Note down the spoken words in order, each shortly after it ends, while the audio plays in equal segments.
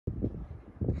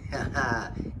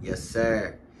Yes,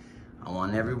 sir. I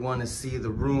want everyone to see the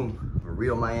room of a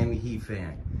real Miami Heat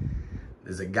fan.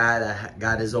 There's a guy that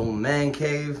got his own man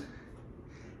cave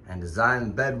and designed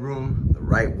the bedroom the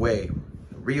right way.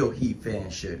 A real Heat fan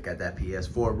should. Got that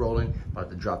PS4 rolling, about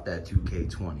to drop that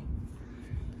 2K20.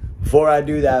 Before I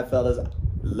do that, fellas,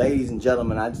 ladies and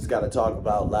gentlemen, I just got to talk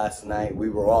about last night. We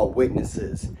were all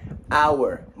witnesses.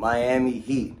 Our Miami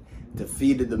Heat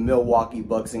defeated the Milwaukee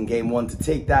Bucks in Game 1 to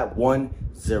take that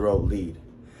 1-0 lead.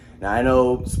 Now, I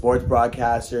know sports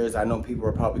broadcasters, I know people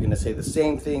are probably going to say the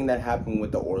same thing that happened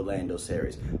with the Orlando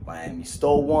series. Miami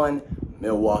stole one,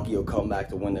 Milwaukee will come back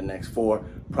to win the next 4,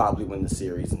 probably win the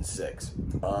series in 6.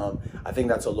 I think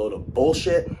that's a load of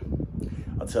bullshit.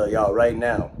 I'll tell y'all right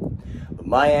now, the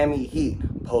Miami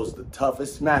Heat posed the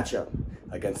toughest matchup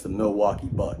against the Milwaukee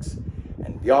Bucks.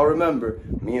 And if y'all remember,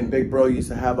 me and Big Bro used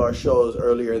to have our shows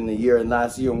earlier in the year and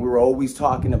last year, and we were always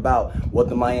talking about what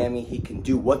the Miami Heat can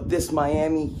do, what this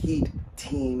Miami Heat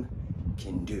team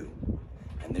can do.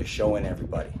 And they're showing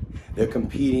everybody. They're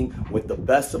competing with the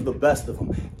best of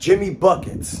them. Jimmy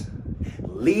Buckets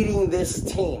leading this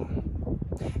team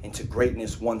into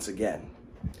greatness once again.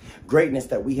 Greatness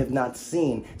that we have not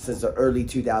seen since the early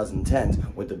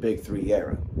 2010s with the Big Three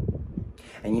era.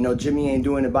 And you know, Jimmy ain't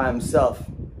doing it by himself.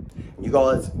 You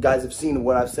guys have seen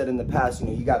what I've said in the past. You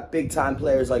know, you got big-time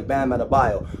players like Bam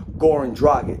Adebayo, Goran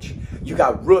Dragic. You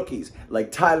got rookies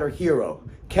like Tyler Hero,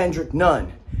 Kendrick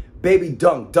Nunn, Baby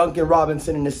Duncan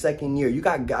Robinson in his second year. You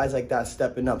got guys like that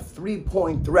stepping up.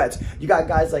 3-point threats. You got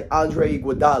guys like Andre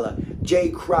Iguodala, Jay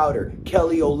Crowder,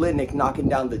 Kelly Olynyk knocking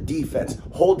down the defense,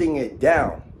 holding it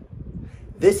down.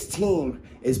 This team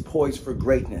is poised for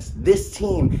greatness. This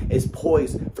team is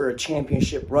poised for a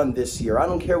championship run this year. I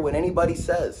don't care what anybody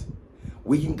says.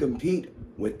 We can compete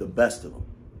with the best of them.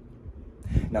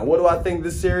 Now, what do I think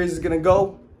this series is going to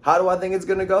go? How do I think it's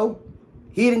going to go?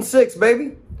 Heat in 6,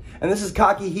 baby. And this is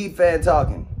cocky Heat fan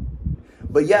talking.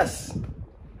 But yes,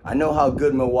 I know how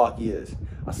good Milwaukee is.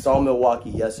 I saw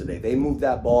Milwaukee yesterday. They moved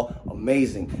that ball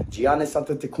amazing. Giannis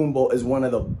Antetokounmpo is one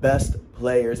of the best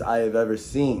players I have ever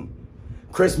seen.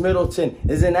 Chris Middleton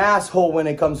is an asshole when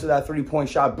it comes to that 3-point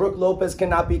shot. Brook Lopez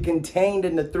cannot be contained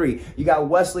in the 3. You got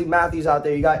Wesley Matthews out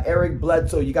there. You got Eric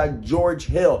Bledsoe. You got George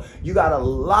Hill. You got a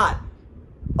lot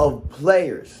of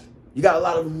players. You got a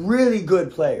lot of really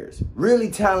good players, really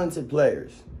talented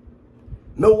players.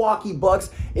 Milwaukee Bucks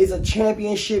is a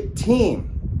championship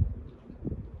team.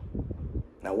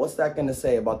 Now, what's that going to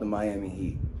say about the Miami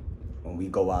Heat when we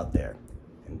go out there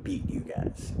and beat you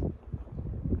guys?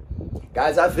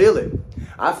 Guys, I feel it.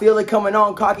 I feel it coming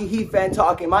on. Cocky Heat fan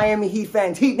talking. Miami Heat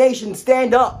fans. Heat Nation,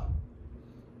 stand up.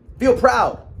 Feel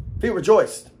proud. Feel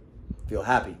rejoiced. Feel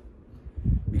happy.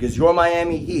 Because your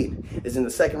Miami Heat is in the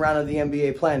second round of the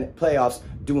NBA playoffs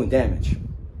doing damage.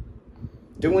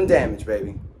 Doing damage,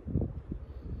 baby.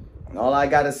 And all I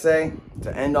got to say,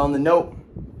 to end on the note,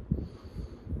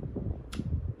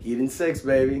 Heat in 6,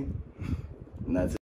 baby. And that's it.